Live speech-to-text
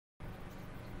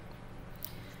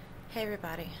Hey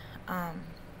everybody, I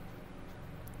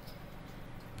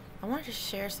wanted to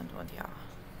share something with y'all,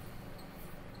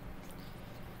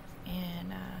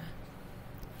 and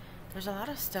there's a lot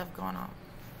of stuff going on,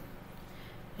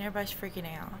 and everybody's freaking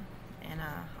out, and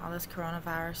all this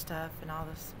coronavirus stuff, and all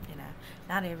this,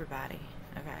 not everybody,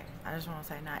 okay, I just want to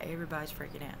say not everybody's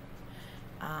freaking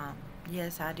out.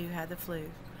 Yes, I do have the flu.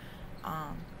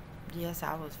 um, yes,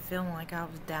 I was feeling like I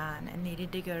was dying and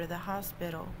needed to go to the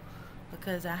hospital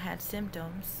because I had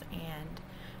symptoms and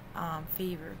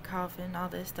fever, coughing, all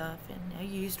this stuff, and I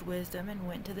used wisdom and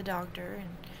went to the doctor,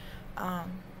 and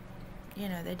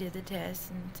they did the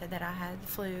test and said that I had the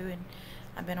flu, and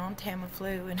I've been on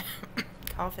Tamiflu and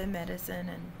coughing medicine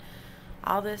and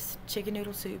all this chicken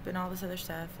noodle soup and all this other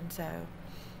stuff, and so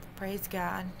praise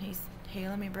God, He's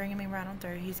healing me, bringing me right on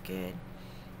through. He's good.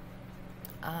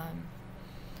 Um,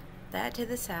 that to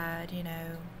the side,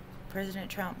 President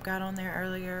Trump got on there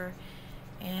earlier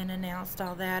and announced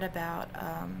all that about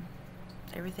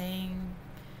everything.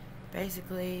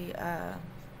 Basically,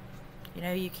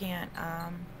 you can't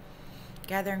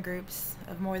gather in groups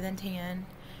of more than 10,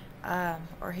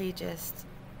 or he's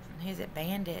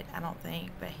banned it, I don't think,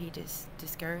 but he just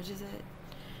discourages it.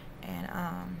 And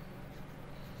I'm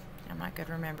not good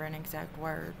remembering exact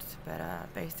words,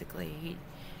 but basically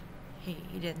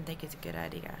he didn't think it's a good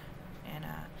idea, and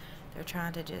they're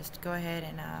trying to just go ahead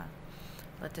and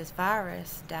let this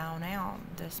virus down out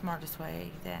the smartest way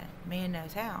that man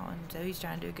knows how, and so he's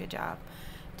trying to do a good job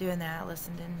doing that,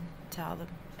 listening to all the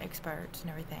experts and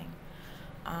everything.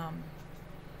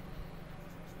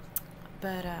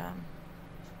 But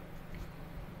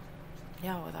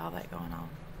yeah, with all that going on,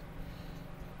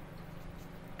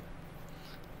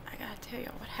 I gotta tell you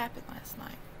what happened last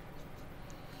night.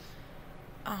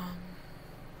 I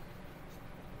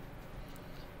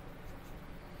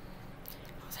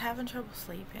was having trouble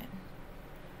sleeping,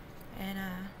 and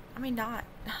not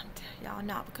y'all,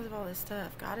 not because of all this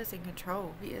stuff. God is in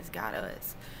control. He has got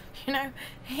us, and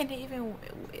even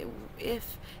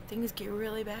if things get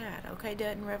really bad, okay,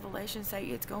 doesn't Revelation say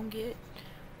it's gonna get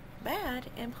bad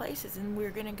in places and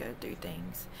we're gonna go through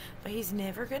things, but He's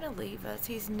never gonna leave us.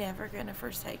 He's never gonna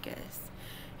forsake us.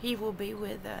 He will be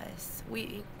with us.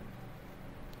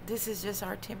 This is just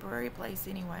our temporary place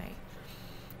anyway.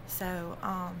 So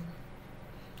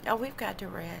we've got to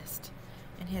rest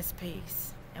in His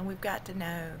peace, and we've got to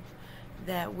know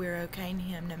that we're okay in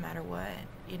Him no matter what.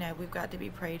 We've got to be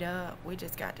prayed up. We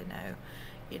just got to know,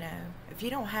 if you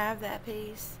don't have that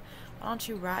peace, why don't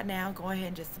you right now go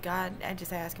ahead and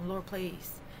just ask Him, Lord,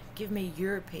 please give me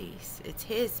your peace. It's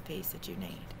His peace that you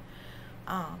need.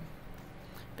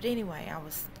 But anyway, I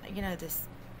was,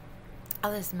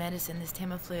 all this medicine, this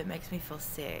Tamiflu, it makes me feel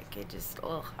sick. It just,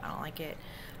 I don't like it.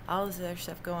 All this other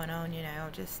stuff going on,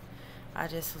 I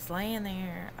just was laying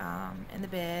there in the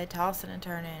bed, tossing and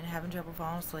turning, having trouble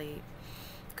falling asleep.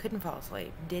 Couldn't fall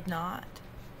asleep. Did not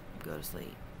go to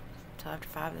sleep till after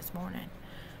 5 this morning.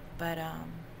 But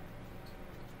and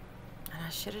I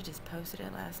should have just posted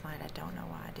it last night. I don't know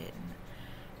why I didn't.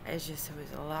 It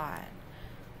was a lot,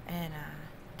 and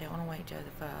don't want to wake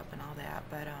Joseph up and all that.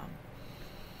 But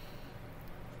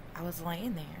I was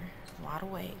laying there, wide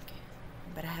awake,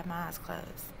 but I had my eyes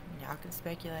closed. Y'all can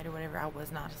speculate or whatever. I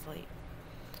was not asleep.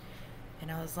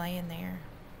 And I was laying there,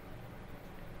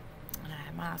 and I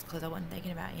had my eyes closed. I wasn't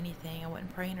thinking about anything. I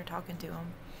wasn't praying or talking to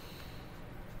Him.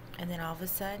 And then all of a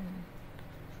sudden,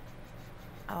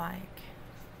 I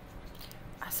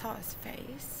saw His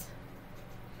face,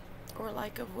 or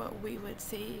of what we would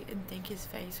see and think His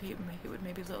face, he would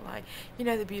maybe look like,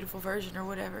 the beautiful version or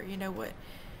whatever, what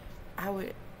I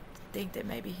would think that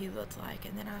maybe He looked like.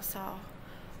 And then I saw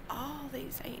all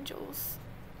these angels,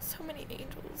 so many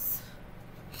angels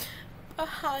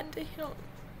behind Him,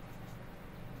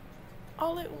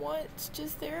 all at once.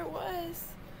 Just there it was,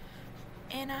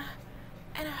 and I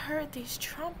heard these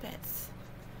trumpets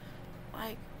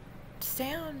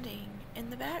sounding in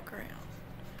the background,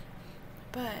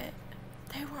 but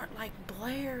they weren't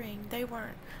blaring. They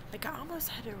weren't I almost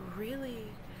had to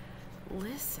really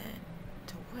listen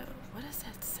to what is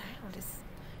that sound? Is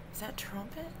that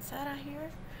trumpets that I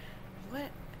hear?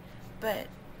 What? But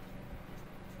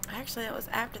actually, that was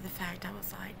after the fact. I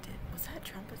was like, was that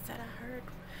trumpets that I heard?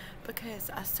 Because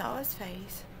I saw His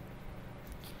face.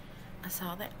 I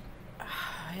saw that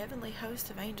heavenly host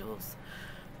of angels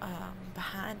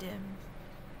behind Him,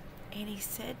 and He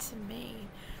said to me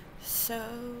so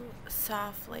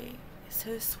softly,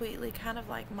 so sweetly, kind of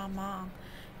like my mom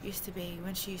used to be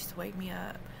when she used to wake me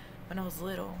up when I was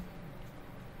little.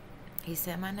 He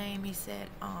said my name. He said,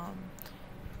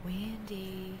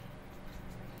 Wendy.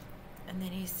 And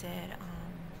then He said,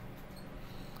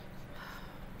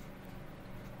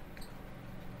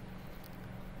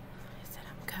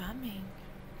 coming.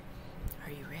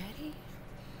 Are you ready?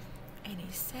 And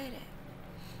he said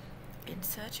it in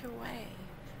such a way.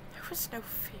 There was no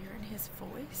fear in his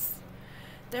voice.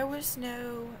 There was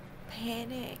no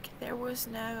panic. There was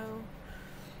none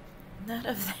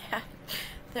of that.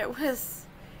 It was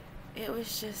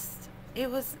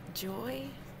joy.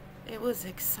 It was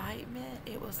excitement.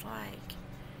 It was like,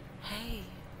 hey,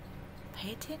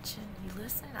 pay attention. You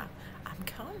listen. I'm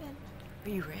coming. Are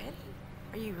you ready?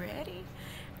 Are you ready?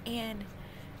 And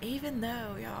even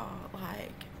though, y'all,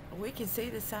 like, we can see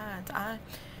the signs, y'all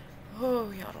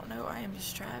don't know, I am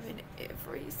striving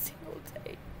every single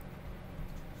day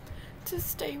to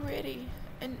stay ready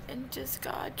and just,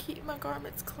 God, keep my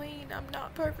garments clean. I'm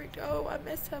not perfect. Oh, I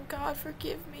mess up. God,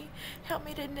 forgive me. Help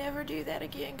me to never do that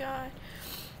again, God.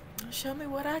 Show me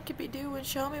what I could be doing.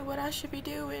 Show me what I should be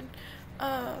doing.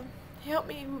 Help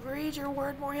me read your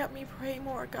word more. Help me pray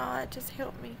more, God. Just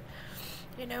help me.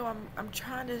 You know, I'm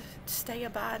trying to stay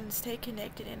abide and stay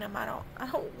connected in Him. I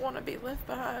don't want to be left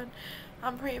behind.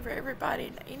 I'm praying for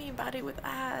everybody, anybody with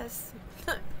eyes,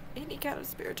 any kind of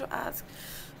spiritual eyes,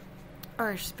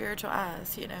 or spiritual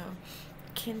eyes, you know,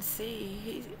 can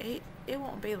see. It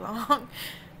won't be long.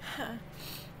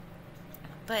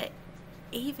 But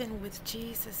even with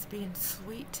Jesus being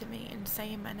sweet to me and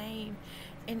saying my name,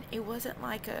 and it wasn't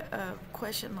like a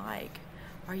question like,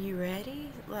 are you ready?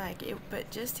 Like it,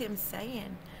 but just Him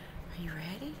saying, are you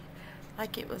ready?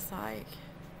 Like it was like,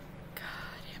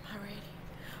 God, am I ready?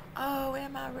 Oh,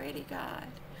 am I ready, God?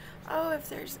 Oh, if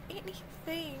there's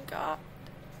anything, God,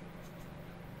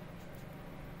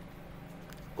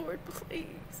 Lord, please.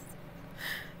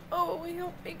 Oh,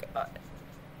 help me, God.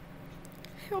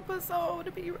 Help us all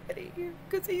to be ready,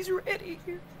 because He's ready.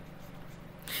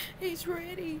 He's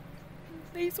ready.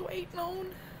 He's waiting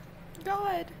on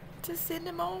God to send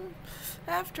Him on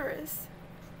after us.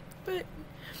 But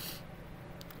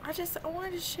I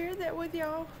wanted to share that with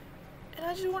y'all, and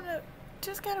I just want to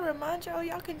kind of remind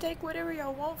y'all can take whatever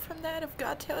y'all want from that if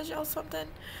God tells y'all something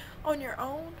on your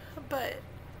own. But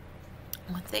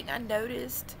one thing I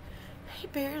noticed, He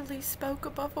barely spoke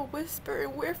above a whisper,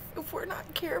 and if we're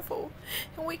not careful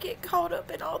and we get caught up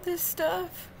in all this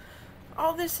stuff,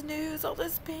 all this news, all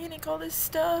this panic, all this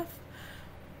stuff,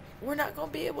 we're not going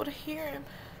to be able to hear Him.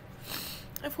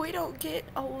 If we don't get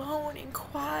alone and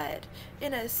quiet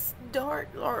in a dark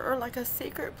or like a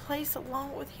secret place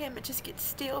alone with Him and just get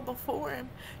still before Him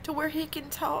to where He can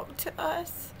talk to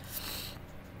us,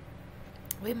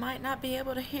 we might not be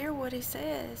able to hear what He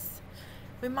says.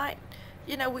 We might,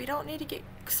 we don't need to get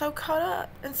so caught up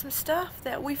in some stuff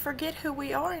that we forget who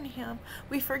we are in Him.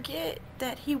 We forget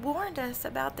that He warned us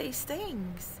about these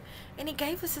things. And He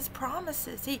gave us His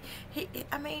promises.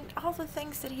 All the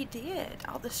things that He did,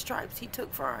 all the stripes He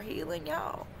took for our healing,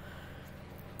 y'all.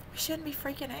 We shouldn't be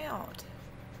freaking out.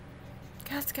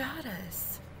 God's got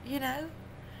us,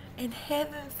 And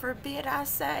heaven forbid, I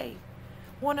say,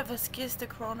 one of us gets the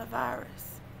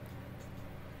coronavirus.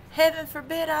 Heaven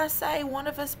forbid, I say, one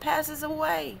of us passes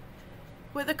away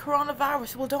with the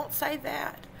coronavirus. Well, don't say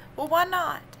that. Well, why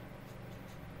not?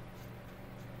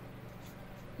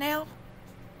 Now,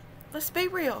 let's be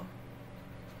real.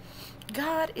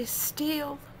 God is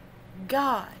still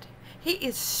God. He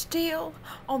is still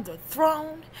on the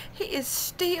throne. He is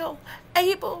still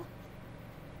able.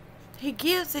 He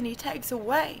gives and He takes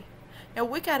away. Now,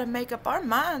 we got to make up our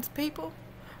minds, people.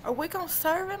 Are we going to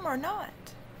serve Him or not?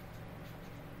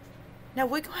 Now,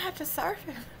 we're going to have to serve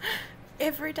Him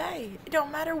every day. It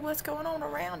don't matter what's going on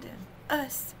around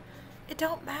us. It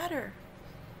don't matter.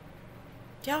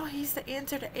 Y'all, He's the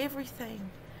answer to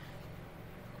everything.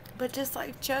 But just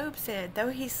like Job said, though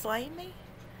He slay me,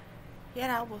 yet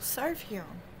I will serve Him.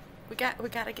 We got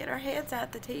to get our heads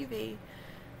out the TV.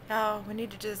 Y'all, we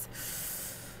need to just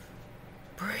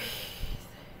breathe.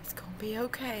 It's going to be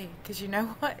okay. Because you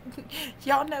know what?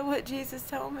 Y'all know what Jesus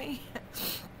told me?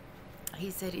 He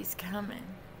said He's coming.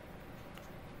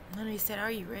 And He said,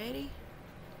 are you ready?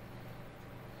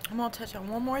 I'm going to touch on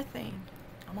one more thing.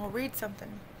 I'm going to read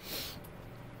something.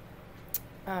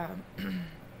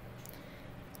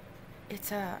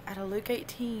 It's out of Luke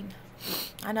 18.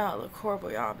 I know I look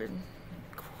horrible, y'all. I've been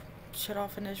shut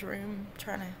off in this room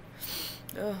trying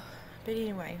to... But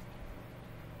anyway.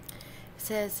 It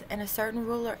says, and a certain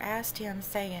ruler asked Him,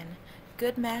 saying,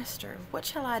 Good Master, what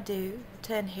shall I do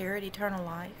to inherit eternal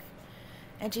life?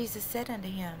 And Jesus said unto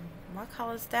him, Why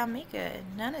callest thou me good?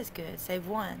 None is good, save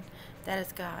one, that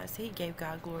is God. So He gave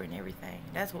God glory in everything.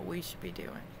 That's what we should be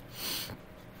doing.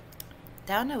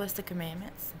 Thou knowest the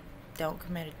commandments.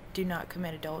 Do not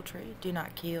commit adultery. Do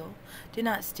not kill. Do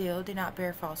not steal. Do not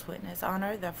bear false witness.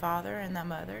 Honor thy father and thy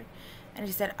mother. And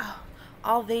He said,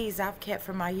 All these I've kept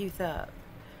from my youth up.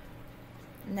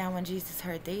 Now when Jesus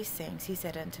heard these things, he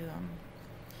said unto him,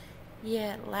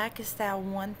 Yet lackest thou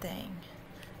one thing.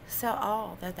 Sell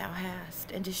all that thou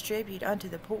hast, and distribute unto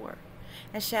the poor,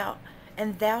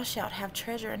 and thou shalt have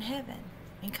treasure in heaven.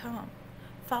 And come,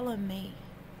 follow me.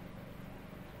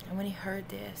 And when he heard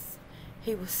this,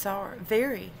 he was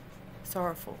very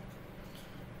sorrowful,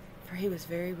 for he was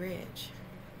very rich.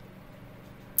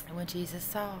 And when Jesus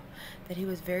saw that he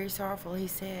was very sorrowful, he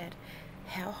said,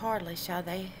 How hardly shall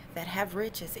they that have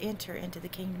riches enter into the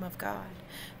kingdom of God?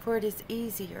 For it is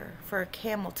easier for a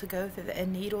camel to go through a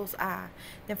needle's eye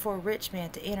than for a rich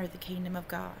man to enter the kingdom of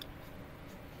God.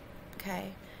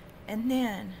 Okay? And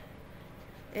then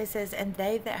it says, And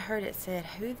they that heard it said,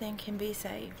 Who then can be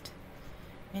saved?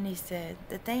 And he said,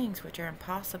 The things which are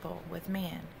impossible with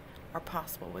men are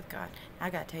possible with God. I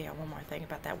got to tell y'all one more thing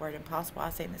about that word impossible. I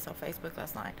seen this on Facebook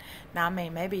last night. Now, I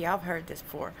mean, maybe y'all have heard this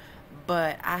before,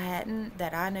 but I hadn't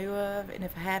that I knew of, and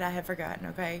if I had, I had forgotten,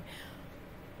 okay?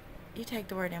 You take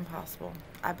the word impossible.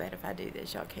 I bet if I do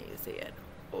this, y'all can't see it.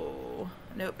 Oh,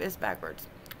 nope, it's backwards.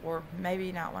 Or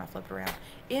maybe not when I flip it around.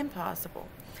 Impossible.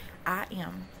 Impossible.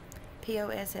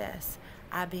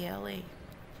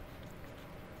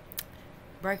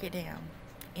 Break it down.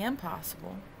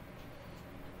 Impossible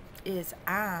is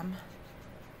I'm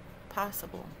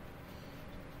possible.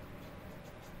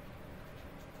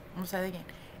 I'm going to say that again.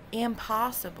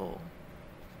 Impossible.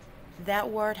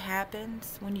 That word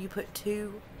happens when you put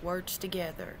two words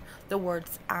together. The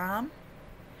words I'm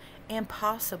and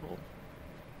possible.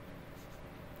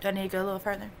 Do I need to go a little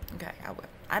further? Okay, I will.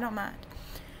 I don't mind.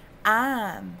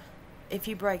 I'm, if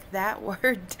you break that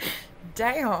word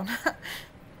down,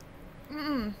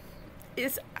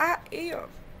 is I am.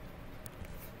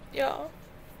 Y'all,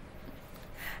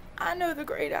 I know the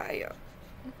great I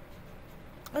am.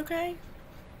 Okay?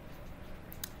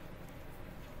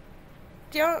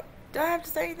 Do I have to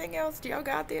say anything else? Do y'all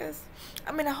got this?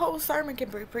 I mean, a whole sermon can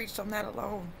be preached on that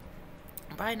alone.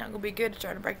 Probably not going to be good to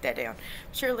try to break that down.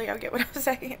 Surely y'all get what I'm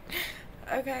saying.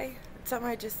 Okay?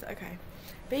 Okay.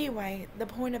 But anyway, the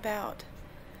point about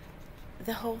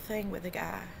the whole thing with the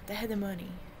guy that had the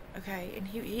money. Okay, and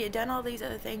he had done all these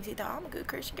other things. He thought, I'm a good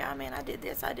Christian guy, man. I did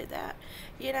this, I did that.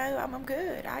 You know, I'm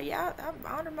good. I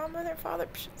honored my mother and father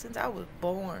since I was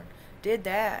born. Did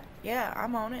that. Yeah,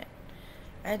 I'm on it.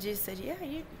 And Jesus said, yeah,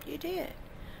 you did.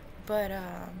 But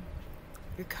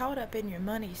you're caught up in your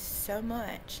money so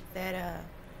much that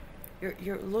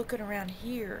you're looking around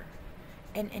here,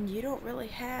 and you don't really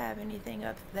have anything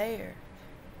up there.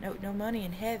 No money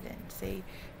in heaven. See,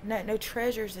 no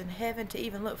treasures in heaven to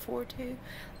even look forward to.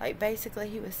 Like basically,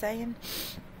 he was saying.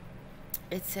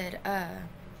 It said,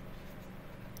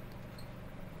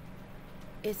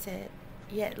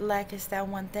 Yet lackest thou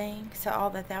one thing, so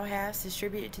all that thou hast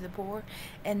distribute it to the poor,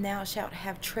 and thou shalt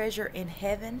have treasure in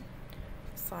heaven.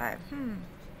 It's like,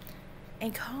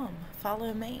 and come,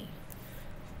 follow me.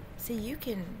 See, you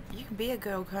can be a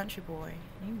good old country boy.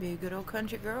 You can be a good old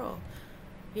country girl.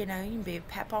 You know, you can be a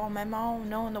papa and mama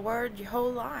knowing the word your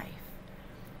whole life.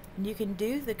 And you can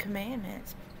do the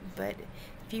commandments, but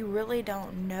if you really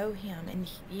don't know him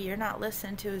and you're not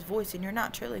listening to his voice and you're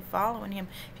not truly following him,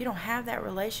 if you don't have that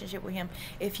relationship with him,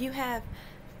 if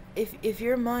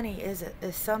your money is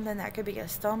something that could be a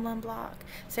stumbling block,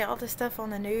 say all the stuff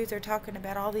on the news, they're talking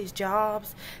about all these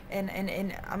jobs, and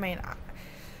I mean,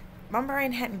 my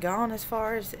brain hadn't gone as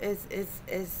far as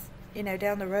you know,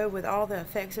 down the road with all the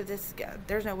effects of this.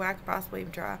 There's no way I could possibly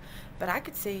even try, but I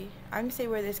can see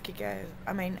where this could go.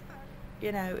 I mean,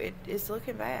 you know, it's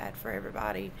looking bad for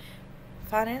everybody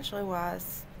financially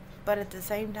wise, but at the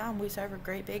same time, we serve a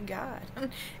great big God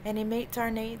and he meets our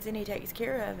needs and he takes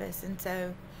care of us. And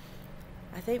so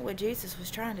I think what Jesus was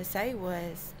trying to say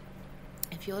was,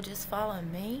 if you'll just follow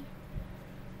me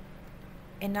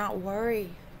and not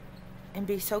worry and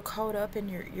be so caught up in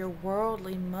your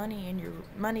worldly money and your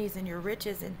monies and your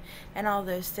riches and all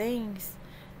those things,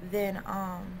 then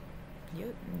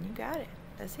you got it.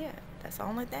 That's it. That's the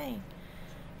only thing.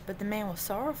 But the man was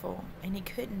sorrowful and he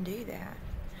couldn't do that.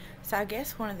 So I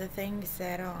guess one of the things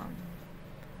that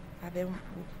I've been,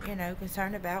 you know,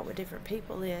 concerned about with different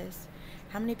people is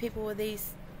how many people with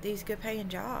these good paying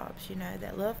jobs, you know,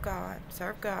 that love God,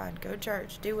 serve God, go to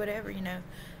church, do whatever, you know,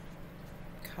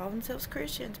 call themselves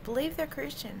Christians, believe they're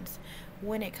Christians.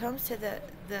 When it comes to the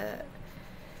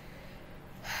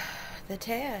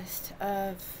test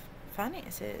of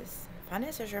finances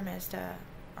are messed up.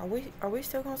 Are we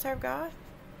still gonna serve God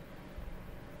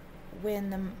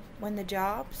when the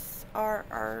jobs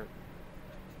are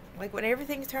like, when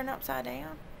everything's turned upside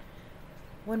down,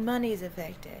 when money's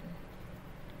affected?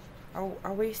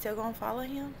 Are we still gonna follow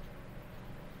him?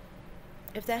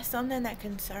 if that's something that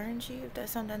concerns you, if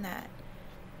that's something that,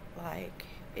 like,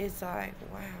 is like,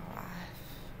 wow,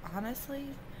 honestly,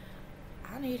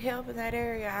 I need help in that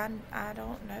area. I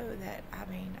don't know that. I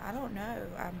mean, I don't know.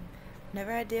 I've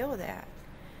never had to deal with that.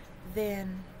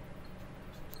 Then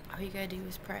all you gotta do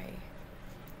is pray.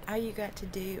 All you got to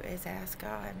do is ask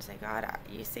God and say, God,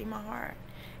 you see my heart.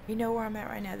 You know where I'm at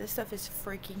right now. This stuff is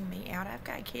freaking me out. I've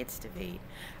got kids to feed.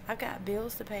 I've got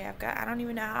bills to pay. I don't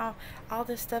even know how all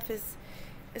this stuff is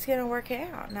gonna work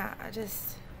out. And I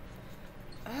just,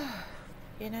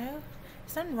 you know,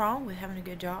 there's nothing wrong with having a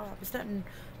good job. There's nothing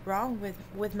wrong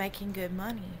with making good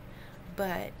money.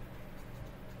 But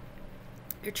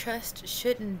your trust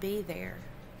shouldn't be there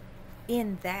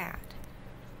in that.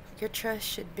 Your trust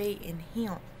should be in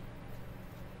Him.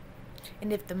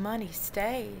 And if the money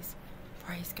stays,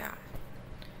 praise God.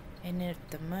 And if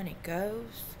the money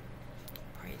goes,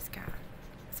 praise God.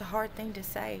 It's a hard thing to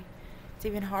say. It's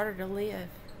even harder to live.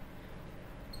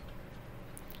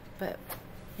 But,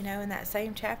 you know, in that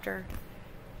same chapter,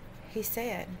 he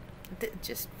said,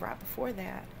 just right before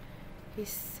that, he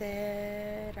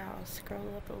said, I'll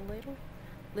scroll up a little,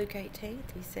 Luke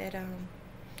 18th, he said,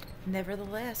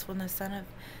 nevertheless, when the Son of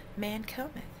Man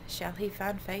cometh, shall he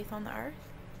find faith on the earth?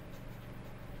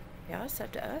 Yeah, it's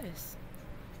up to us.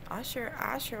 I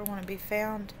sure want to be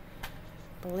found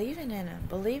believing in Him,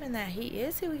 believing that He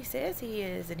is who He says He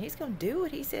is, and He's going to do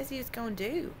what He says He's going to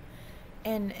do.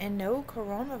 And no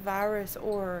coronavirus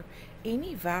or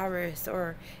any virus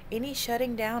or any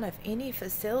shutting down of any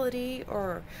facility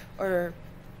or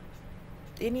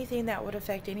anything that would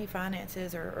affect any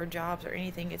finances or jobs or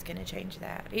anything is going to change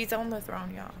that. He's on the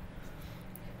throne, y'all.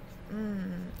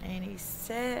 And He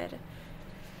said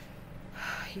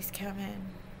He's coming.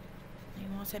 He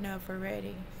wants to know if we're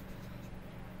ready.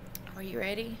 Are you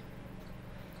ready?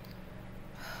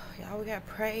 Y'all, we got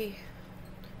to pray.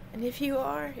 And if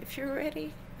you're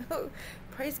ready,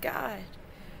 praise God.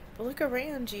 But look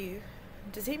around you.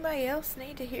 Does anybody else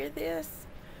need to hear this?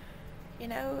 You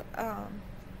know,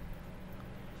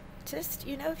 just,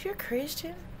 you know, if you're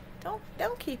Christian,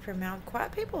 don't keep your mouth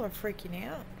quiet. People are freaking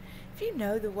out. If you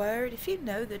know the word, if you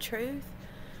know the truth,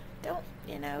 don't,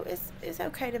 you know, it's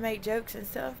okay to make jokes and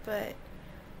stuff, but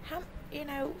how, you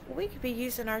know, we could be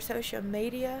using our social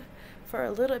media for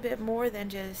a little bit more than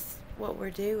just what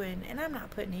we're doing. And I'm not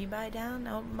putting anybody down.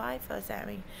 Nobody fuss at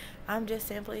me. I'm just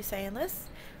simply saying let's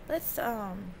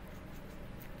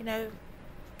you know,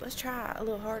 let's try a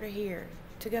little harder here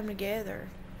to come together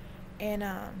and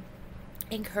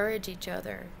encourage each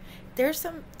other. There's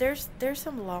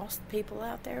some lost people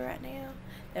out there right now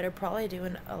that are probably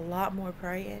doing a lot more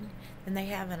praying than they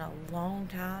have in a long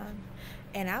time,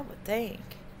 and I would think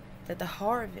that the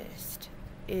harvest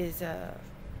is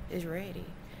ready,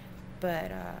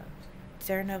 but is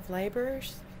there enough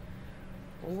laborers?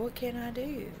 Well, what can I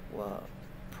do? Well,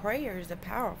 prayer is a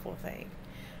powerful thing.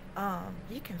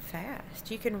 You can fast.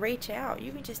 You can reach out.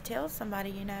 You can just tell somebody,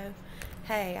 you know,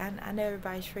 hey, I know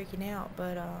everybody's freaking out,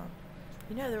 but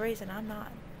you know the reason I'm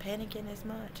not panicking as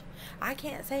much. I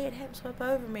can't say it hasn't swept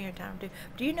over me or time to.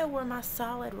 Do you know where my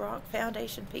solid rock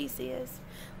foundation piece is?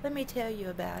 Let me tell you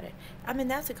about it. I mean,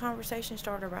 that's a conversation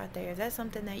starter right there. That's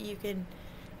something that you can,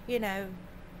 you know,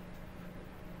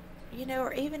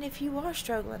 or even if you are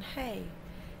struggling, hey,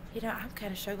 you know, I'm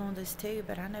kind of struggling with this too,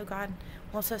 but I know God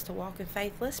wants us to walk in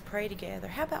faith. Let's pray together.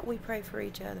 How about we pray for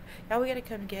each other? Y'all, we got to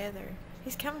come together.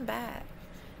 He's coming back.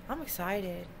 I'm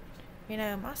excited. You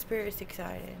know, my spirit's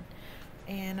excited.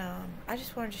 And I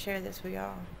just wanted to share this with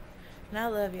y'all. And I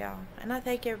love y'all. And I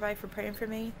thank everybody for praying for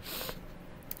me,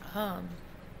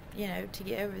 you know, to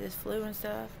get over this flu and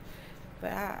stuff.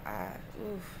 But I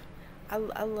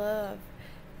love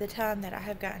the time that I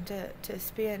have gotten to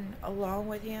spend along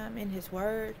with Him in His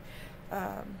Word.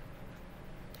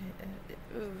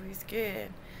 He's good.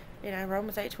 You know,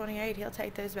 Romans 8:28, He'll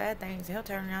take those bad things and He'll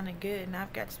turn around to good. And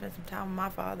I've got to spend some time with my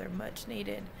Father, much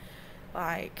needed,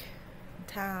 like,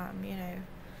 time, you know.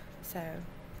 So,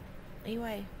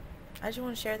 anyway, I just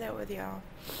want to share that with y'all.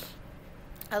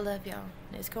 I love y'all.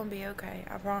 It's going to be okay.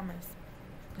 I promise.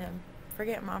 No,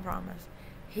 forget my promise.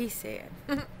 He said.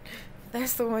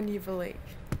 That's the one you believe.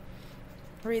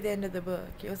 Read the end of the book.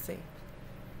 You'll see.